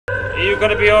Are you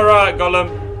gonna be alright, Gollum?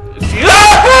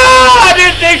 I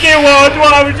didn't think it would!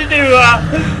 Why would you do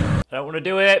that? I don't want to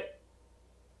do it.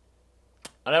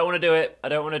 I don't want to do it. I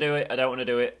don't want to do it. I don't want to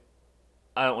do it.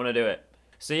 I don't want to do it.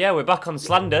 So yeah, we're back on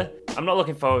Slender. I'm not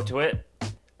looking forward to it.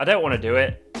 I don't want to do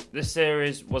it. This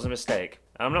series was a mistake.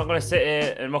 I'm not going to sit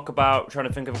here and muck about trying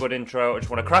to think of a good intro. I just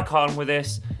want to crack on with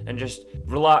this and just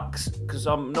relax, because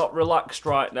I'm not relaxed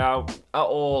right now at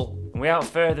all. And without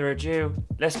further ado,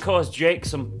 let's cause Jake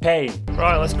some pain.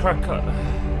 Right, let's crack on.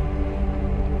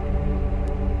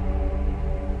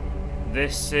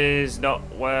 This is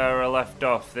not where I left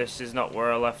off. This is not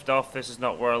where I left off. This is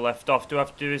not where I left off. Do I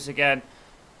have to do this again?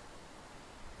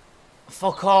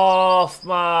 Fuck off,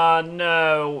 man.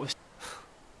 No.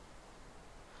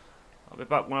 I'll be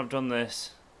back when I've done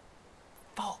this.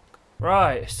 Fuck.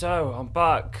 Right, so I'm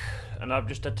back, and I've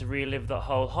just had to relive that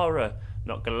whole horror.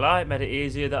 Not gonna lie, it made it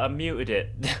easier that I muted it.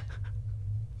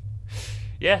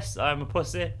 Yes, I'm a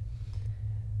pussy.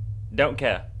 Don't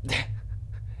care.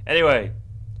 Anyway,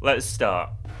 let's start.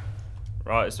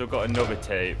 Right, so we've got another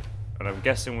tape, and I'm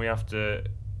guessing we have to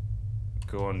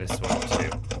go on this one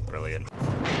too. Brilliant.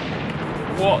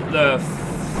 What the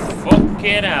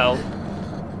fucking hell?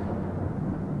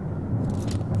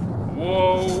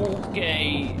 Whoa,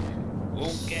 okay.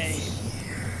 Okay.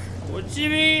 What do you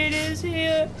mean it is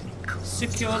here?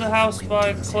 Secure the house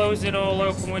by closing all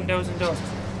open windows and doors.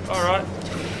 Alright.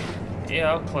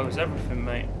 Yeah, I'll close everything,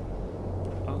 mate.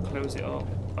 I'll close it all.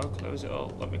 I'll close it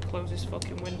all. Let me close this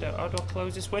fucking window. How do I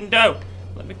close this window?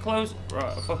 Let me close.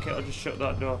 Right, fuck it, I'll just shut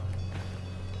that door.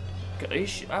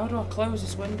 How do I close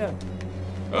this window?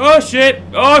 Oh shit!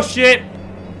 Oh shit!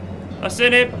 I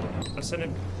seen him! I seen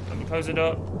him. Let me close the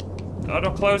door. How do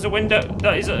I close the window?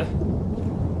 That is a...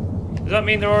 Does that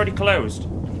mean they're already closed?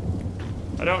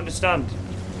 I don't understand.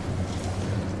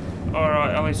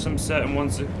 Alright, only some certain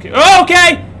ones that... Oh,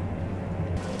 okay!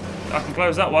 I can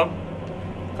close that one.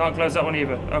 Can't close that one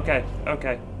either. Okay,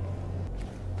 okay.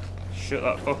 Shut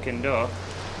that fucking door.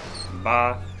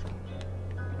 Bye.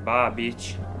 Bye,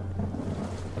 bitch.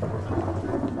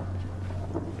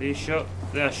 These shut.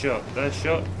 They're shut. They're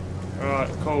shut. Alright,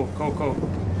 cool, cool, cool.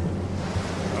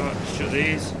 Alright, shut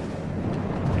these.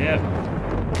 Yep.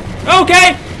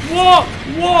 Okay! What?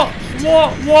 What?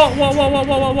 What? What? What? What? What?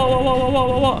 What? What? What? What? What?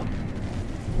 What? What?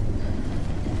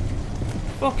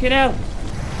 Fucking hell.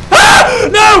 Ah!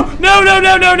 No! No, no,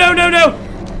 no, no, no, no, no!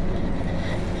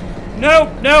 No,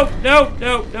 no, no,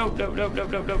 no, no, no, no, no, no,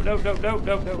 no, no, no, no, no,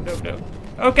 no, no, no, no.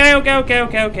 Okay, okay, okay,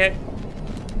 okay, okay.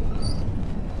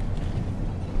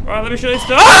 Alright, let me show this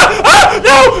stuff. Ah! Ah!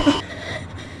 No!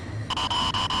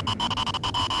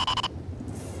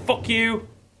 Fuck you.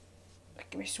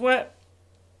 Making me sweat.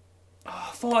 Oh,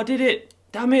 I thought I did it.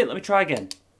 Damn it, let me try again.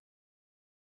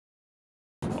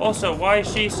 Also, why is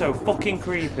she so fucking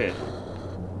creepy?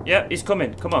 Yeah, he's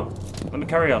coming. Come on. Let me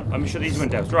carry on. Let me shut these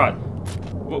windows. Right.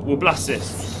 We'll blast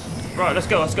this. Right, let's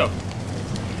go, let's go.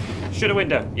 Shut the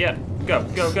window. Yeah. Go,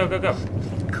 go, go, go, go.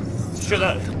 Shut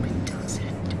that.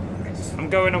 I'm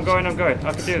going, I'm going, I'm going.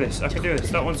 I can do this. I can do this.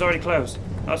 That one's already closed.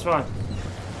 That's fine.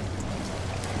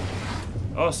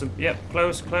 Awesome. Yep.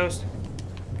 Closed, closed.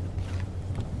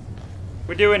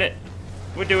 We're doing it.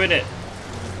 We're doing it.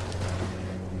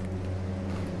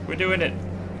 We're doing it.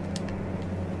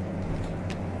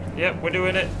 Yep, we're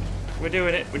doing it. We're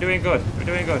doing it. We're doing good. We're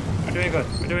doing good. We're doing good.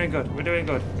 We're doing good. We're doing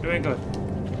good. We're doing good.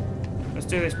 Let's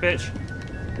do this, bitch.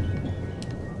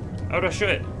 How do I shut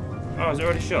it? Oh, it's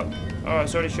already shut. Oh,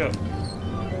 it's already shut.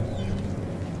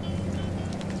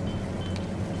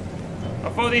 I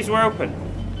thought these were open.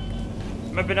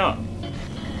 Maybe not.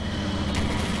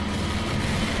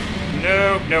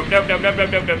 No, no, no, no, no, no,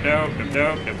 no, no, no,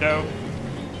 no, no, no.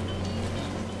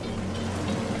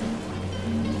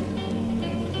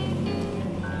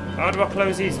 How do I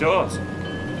close these doors?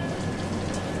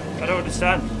 I don't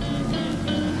understand.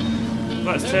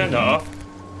 Let's turn that off.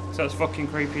 So that's fucking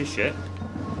creepy as shit.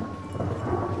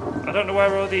 I don't know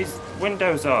where all these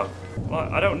windows are. Like,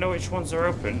 I don't know which ones are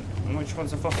open and which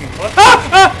ones are fucking closed. Ah!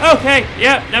 Ah! Okay,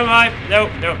 yeah, never mind. No,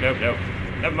 no, no, no.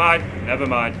 Never mind, never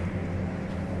mind.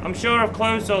 I'm sure I've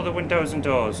closed all the windows and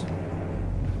doors.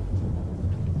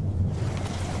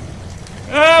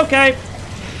 Okay.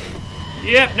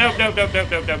 Yep, nope, nope, nope, nope,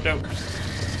 nope, nope, nope.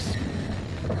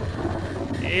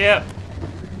 Yep.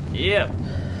 Yep.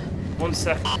 1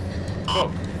 second.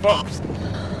 Fuck, fuck.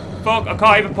 Fuck, I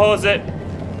can't even pause it.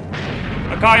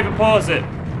 I can't even pause it.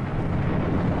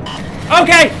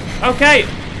 Okay! Okay!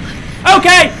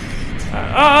 Okay!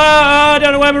 I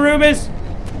don't know where my room is.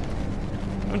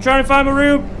 I'm trying to find my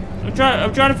room. I'm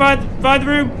trying to find the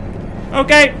room.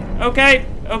 Okay, okay,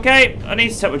 okay. I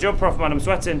need to take my jumper off, man. I'm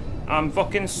sweating. I'm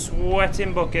fucking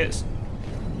sweating buckets.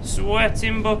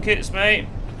 Sweating buckets, mate.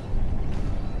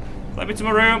 Let me to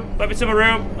my room. Let me to my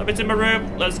room. Let me to my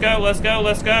room. Let's go. Let's go.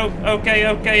 Let's go. Okay.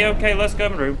 Okay. Okay. Let's go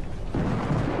to my room.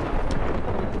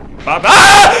 Bye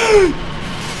bye.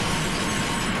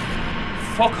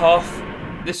 Fuck off.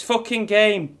 This fucking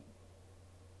game.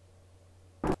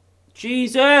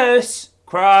 Jesus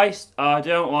Christ. I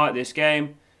don't like this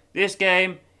game. This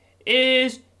game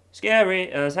is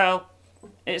scary as hell.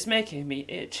 It's making me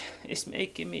itch. It's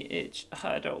making me itch.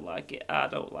 I don't like it. I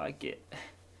don't like it.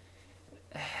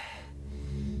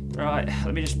 Right,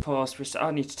 let me just pause for a second.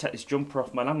 I need to take this jumper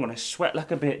off, man. I'm going to sweat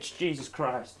like a bitch. Jesus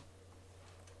Christ.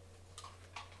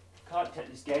 Can't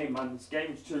take this game, man. This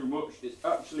game's too much. It's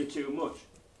actually too much.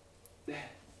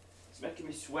 It's making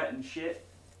me sweat and shit.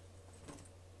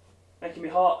 Making me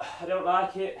hot. I don't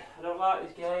like it. I don't like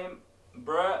this game.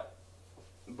 Bruh.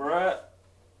 Bruh.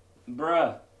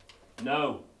 Bruh.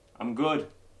 No. I'm good.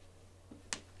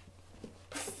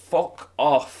 Fuck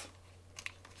off.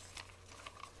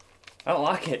 I don't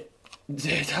like it.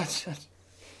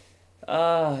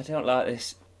 I don't like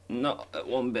this. Not at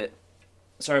one bit.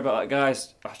 Sorry about that,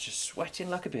 guys. I was just sweating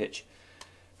like a bitch.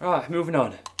 Right, moving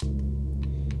on.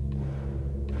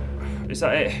 Is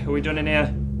that it? Are we done in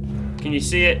here? Can you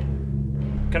see it?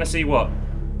 Can I see what?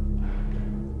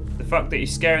 The fact that you're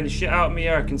scaring the shit out of me,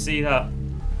 I can see that.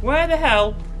 Where the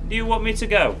hell do you want me to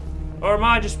go? Or am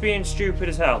I just being stupid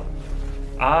as hell?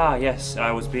 Ah, yes,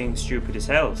 I was being stupid as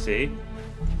hell, see?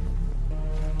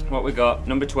 What we got?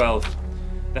 Number 12.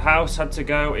 The house had to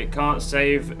go. It can't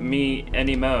save me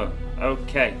anymore.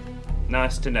 Okay.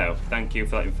 Nice to know. Thank you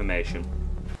for that information.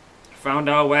 Found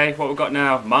our way. What we got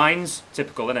now? Mines?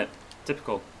 Typical, innit?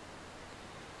 Typical.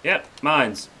 Yep,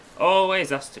 mines. Always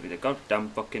has to be the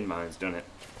goddamn fucking mines, doesn't it?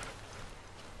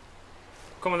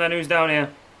 Come on then, who's down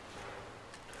here?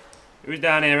 Who's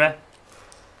down here, eh?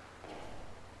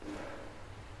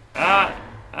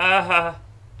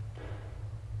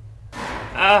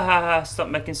 Stop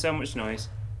making so much noise.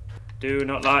 Do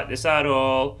not like this at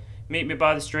all. Meet me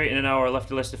by the street in an hour. I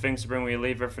left a list of things to bring when you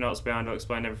leave everything else behind. I'll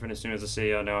explain everything as soon as I see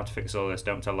you. I know how to fix all this.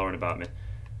 Don't tell Lauren about me.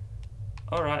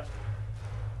 Alright.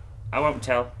 I won't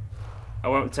tell. I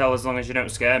won't tell as long as you don't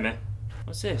scare me.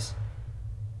 What's this?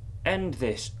 End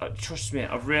this. Trust me,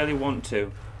 I really want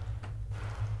to.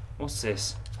 What's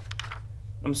this?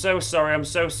 I'm so sorry. I'm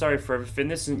so sorry for everything.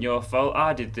 This isn't your fault.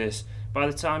 I did this. By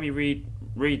the time you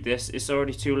read this, it's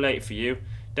already too late for you.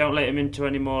 Don't let him into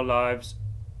any more lives.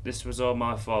 This was all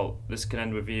my fault. This can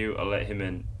end with you. I'll let him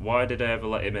in. Why did I ever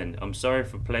let him in? I'm sorry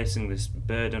for placing this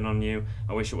burden on you.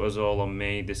 I wish it was all on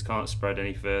me. This can't spread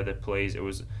any further. Please,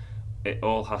 it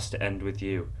all has to end with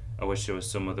you. I wish there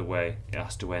was some other way. It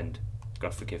has to end.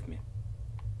 God forgive me.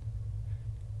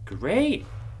 Great.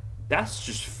 That's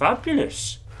just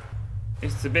fabulous.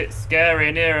 It's a bit scary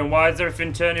in here, and why is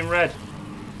everything turning red?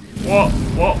 What?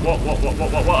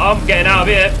 I'm getting out of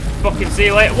here. Fucking see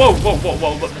you later. Whoa,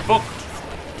 what the fuck?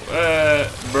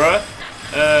 Bruh.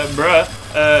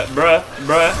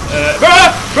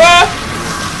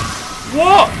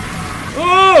 What?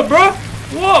 Oh, bruh.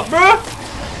 What, bruh?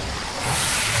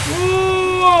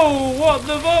 Whoa, what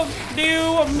the fuck do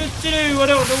you want me to do? I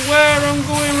don't know where I'm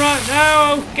going right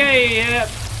now. Okay, yeah.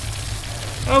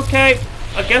 Okay,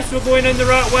 I guess we're going in the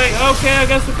right way. Okay, I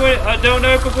guess we're going. I don't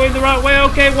know if we're going the right way.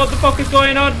 Okay, what the fuck is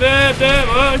going on?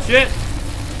 Oh, shit.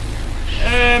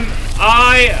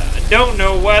 I don't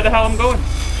know where the hell I'm going.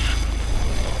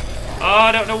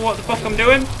 I don't know what the fuck I'm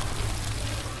doing.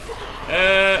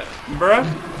 Bruh.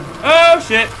 Oh,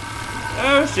 shit.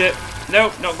 Oh, shit.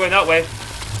 Nope, not going that way.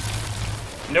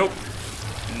 Nope.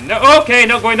 No, okay,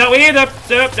 not going that way either.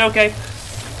 Okay.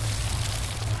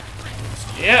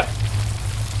 Yep.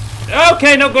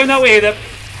 Okay, not going that way either.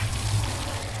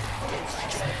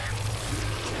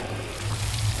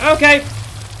 Okay.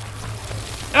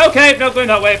 Okay, not going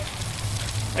that way.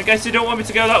 I guess you don't want me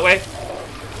to go that way.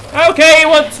 Okay, he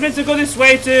wants me to go this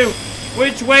way too.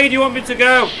 Which way do you want me to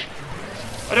go?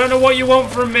 I don't know what you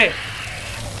want from me.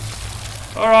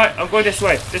 Alright, I'm going this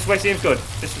way. This way seems good.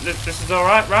 This is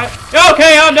alright, right?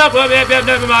 Okay, I'm not. Yep,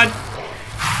 never mind.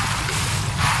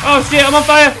 Oh shit, I'm on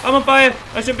fire. I'm on fire.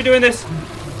 I shouldn't be doing this.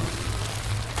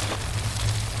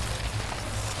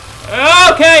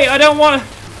 Okay, I don't want to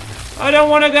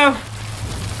go.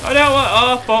 I don't want.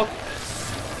 Oh fuck.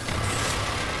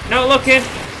 Not looking.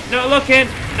 Not looking.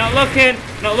 Not looking.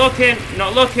 Not looking.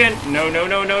 Not looking.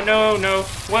 No.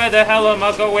 Where the hell am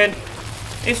I going?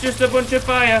 It's just a bunch of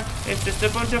fire. It's just a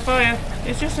bunch of fire.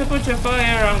 It's just a bunch of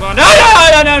fire. I'm going. No.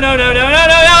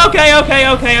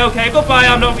 Okay. Goodbye.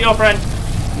 I'm not your friend.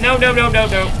 No.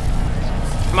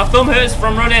 My thumb hurts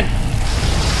from running.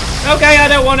 Okay, I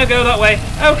don't want to go that way.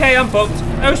 Okay, I'm fucked.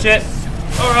 Oh shit.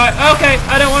 Alright, okay,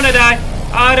 I don't want to die.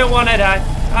 I don't want to die.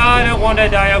 I don't want to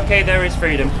die. Okay, there is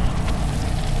freedom.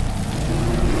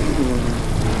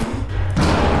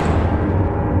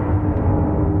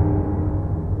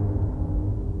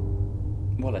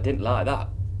 Well, I didn't like that.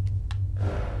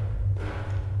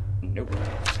 Nope.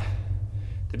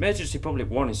 The emergency public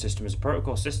warning system is a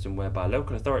protocol system whereby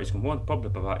local authorities can warn the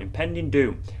public about impending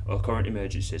doom or current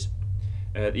emergencies.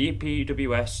 The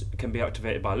EPWS can be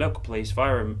activated by local police,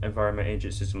 fire and environment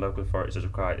agencies and local authorities as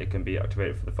required. It can be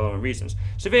activated for the following reasons: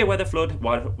 severe weather, flood,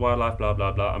 wildlife, blah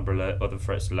blah blah, umbrella, other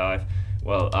threats to life.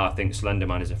 Well, I think Slender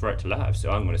Man is a threat to life, so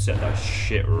I'm going to set that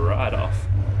shit right off.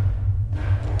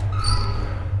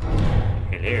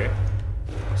 Hello.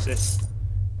 What's this?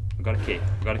 I got a key.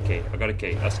 I got a key. I got a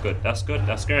key. That's good. That's good.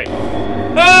 That's great.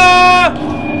 Ah!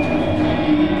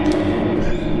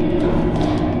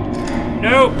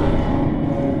 Nope.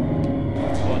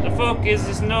 What the fuck is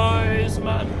this noise,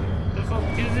 man? The fuck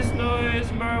is this noise,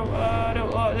 bro? I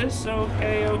don't like this.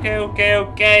 Okay, okay, okay,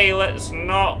 okay. Let's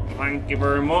not. Thank you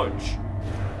very much.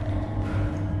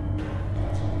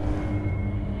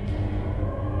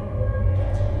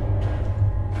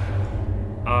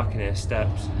 I can hear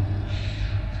steps.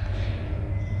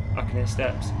 I can hear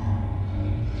steps.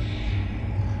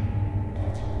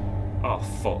 Oh,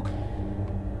 fuck.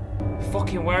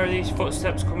 Fucking where are these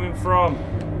footsteps coming from?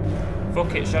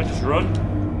 Fuck it, should I just run?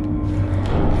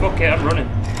 Fuck it, I'm running.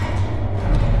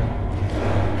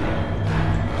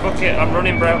 Fuck it, I'm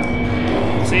running, bro.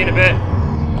 See you in a bit.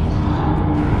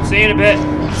 See you in a bit.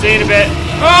 See you in a bit.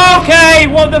 Okay,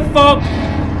 what the fuck?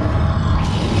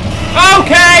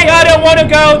 Okay, I don't want to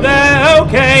go there.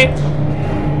 Okay.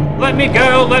 Let me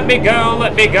go, let me go,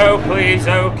 let me go, please.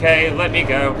 Okay, let me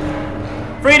go.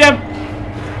 Freedom!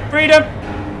 Freedom!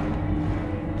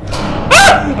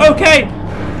 Ah! Okay!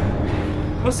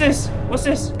 What's this? What's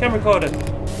this? Camera recorder.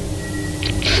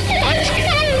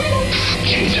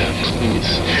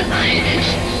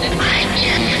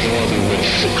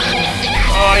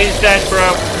 Oh, he's dead,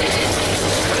 bro.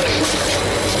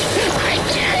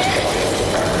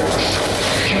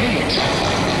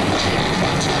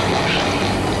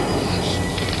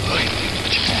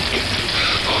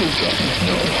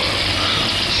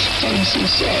 I'm so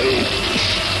sorry.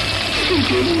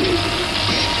 Forgive me.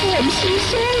 I'm so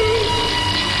sorry.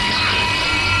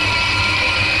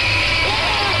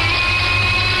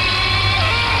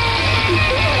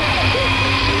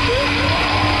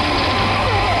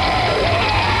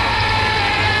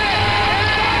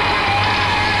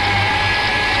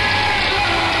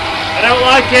 I don't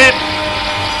like it.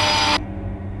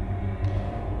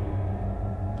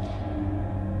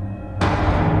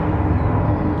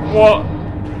 What?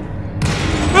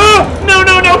 Ah! No,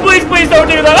 no, no, please, please don't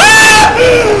do that. Ah!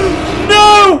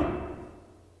 No!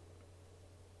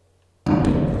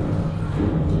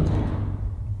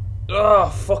 Oh,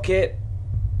 fuck it.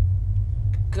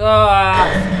 God.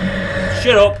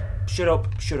 Shut up. Shut up.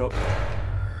 Shut up.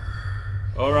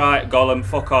 Alright, Gollum,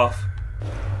 fuck off.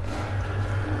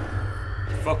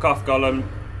 Fuck off, Gollum.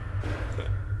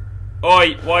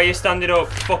 Oi, why are you standing up?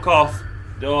 Fuck off.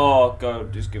 Oh,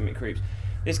 God, just give me creeps.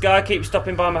 This guy keeps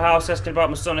stopping by my house asking about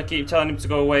my son. I keep telling him to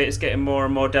go away. It's getting more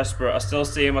and more desperate. I still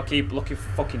see him. I keep looking for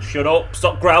fucking shut up.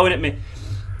 Stop growling at me.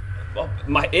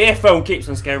 My earphone keeps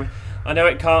on scaring me. I know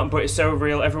it can't, but it's so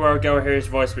real. Everywhere I go I hear his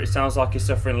voice, but it sounds like he's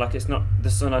suffering, like it's not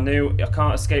the son I knew. I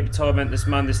can't escape the torment. This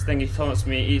man, this thing, he taunts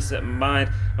me, he eats at my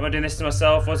mind. Am I doing this to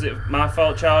myself? Was it my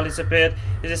fault Charlie disappeared?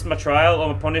 Is this my trial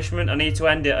or my punishment? I need to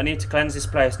end it. I need to cleanse this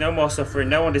place. No more suffering.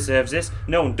 No one deserves this.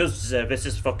 No one does deserve this.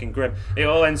 It's fucking grim. It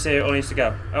all ends here. It all needs to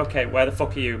go. Okay, where the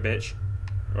fuck are you, bitch?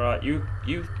 Right, you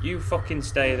fucking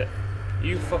stay there.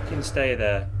 You fucking stay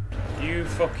there. You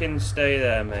fucking stay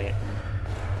there, mate.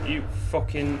 You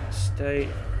fucking stay.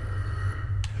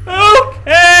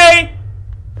 Okay!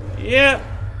 Yeah.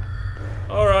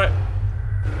 Alright.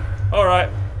 Alright.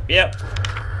 Yep.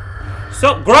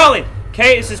 Stop growling!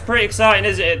 Kate, this is pretty exciting,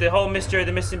 isn't it? The whole mystery of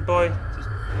the missing boy.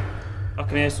 I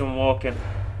can hear someone walking.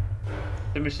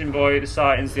 The missing boy, the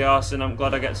sightings, the arson. I'm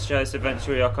glad I get to share this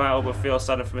adventure with you. I can't help but feel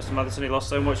sad for Mr. Madison. He lost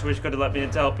so much. Wish he could have let me in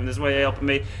to help him. There's a way of helping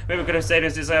me. Maybe I could have saved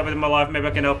him since I have in my life. Maybe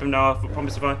I can help him now. I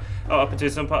promise to find up into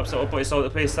some perhaps I'll put his soul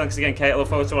at peace. Thanks again, Kate. I look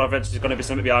forward to our adventure. There's going to be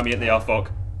something behind me in the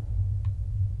fuck.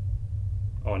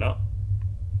 Or not.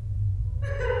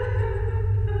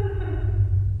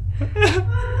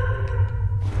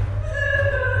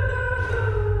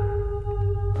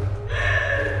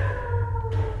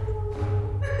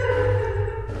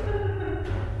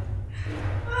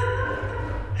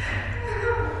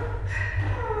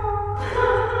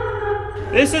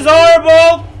 This is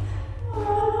horrible!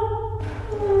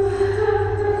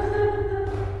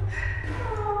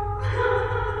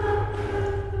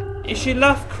 Is she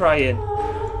laugh crying?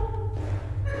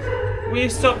 Will you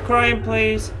stop crying,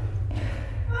 please?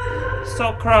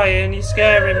 Stop crying, you're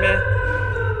scaring me.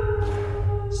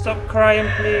 Stop crying,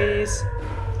 please.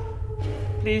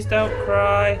 Please don't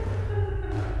cry.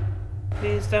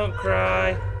 Please don't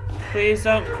cry. Please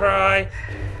don't cry.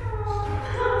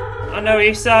 I know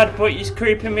you're sad, but you're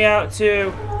creeping me out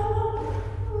too.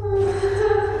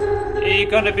 Are you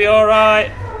gonna be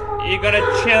alright? Are you gonna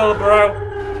chill, bro?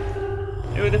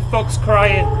 Who the fuck's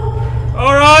crying?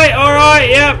 Alright,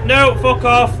 yep, no, fuck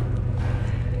off.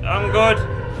 I'm good.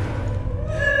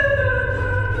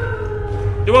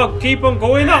 Do I keep on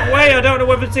going that way? I don't know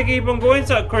whether to keep on going to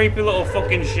that creepy little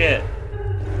fucking shit.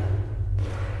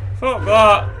 Fuck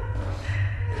that.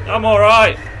 I'm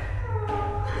alright.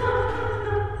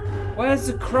 Where's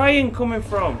the crying coming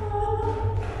from?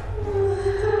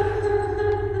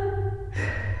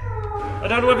 I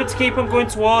don't know whether to keep on going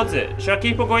towards it. Should I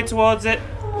keep on going towards it?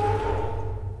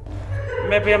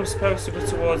 Maybe I'm supposed to go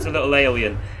towards the little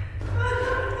alien.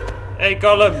 Hey,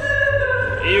 Gollum.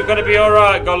 Are you gonna be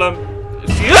alright, Gollum?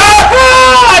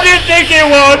 I didn't think it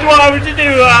would! Why would you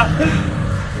do that?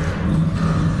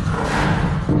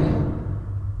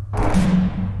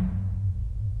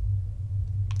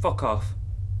 Fuck off.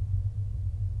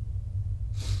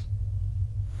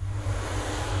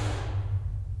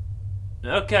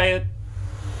 Okay.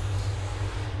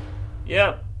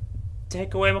 Yep.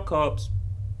 Take away my corpse.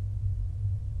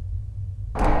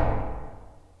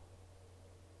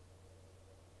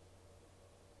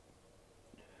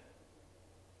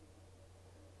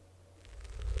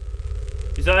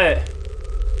 Is that it?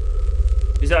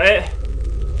 Is that it?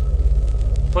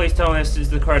 Please tell me this is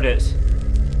the credits.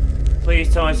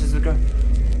 Please tell me this is the credits.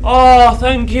 Oh,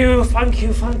 thank you,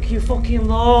 fucking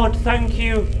Lord, thank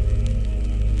you.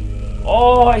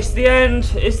 Oh, it's the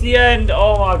end,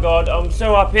 Oh my God, I'm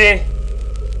so happy.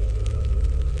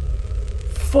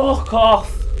 Fuck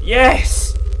off,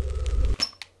 yes.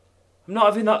 I'm not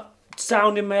having that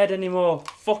sound in my head anymore.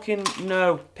 Fucking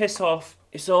no, piss off.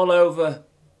 It's all over.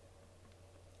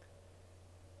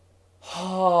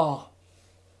 Oh,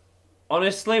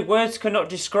 honestly, words cannot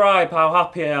describe how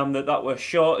happy I am that that was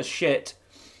short as shit.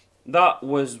 That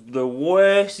was the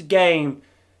worst game.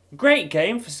 Great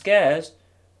game for scares.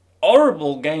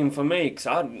 Horrible game for me, because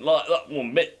I didn't like that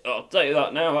one bit. I'll tell you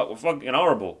that now, that was fucking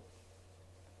horrible.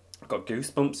 I got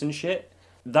goosebumps and shit.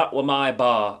 That were my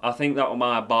bar. I think that were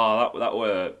my bar. That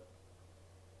were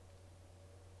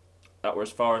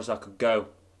as far as I could go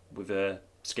with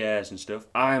scares and stuff.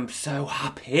 I am so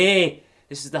happy.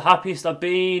 This is the happiest I've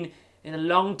been in a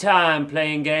long time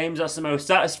playing games. That's the most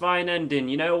satisfying ending.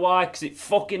 You know why? Because it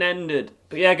fucking ended.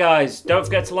 But yeah, guys, don't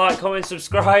forget to like, comment,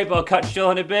 subscribe. I'll catch you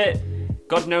all in a bit.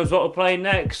 God knows what we're playing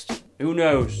next. Who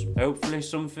knows? Hopefully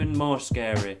something more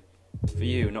scary. For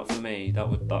you, not for me. That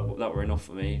were enough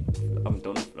for me. I'm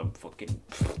done. I'm fucking...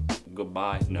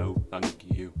 Goodbye. No,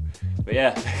 thank you. But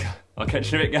yeah, I'll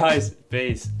catch you in a bit, guys.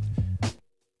 Peace.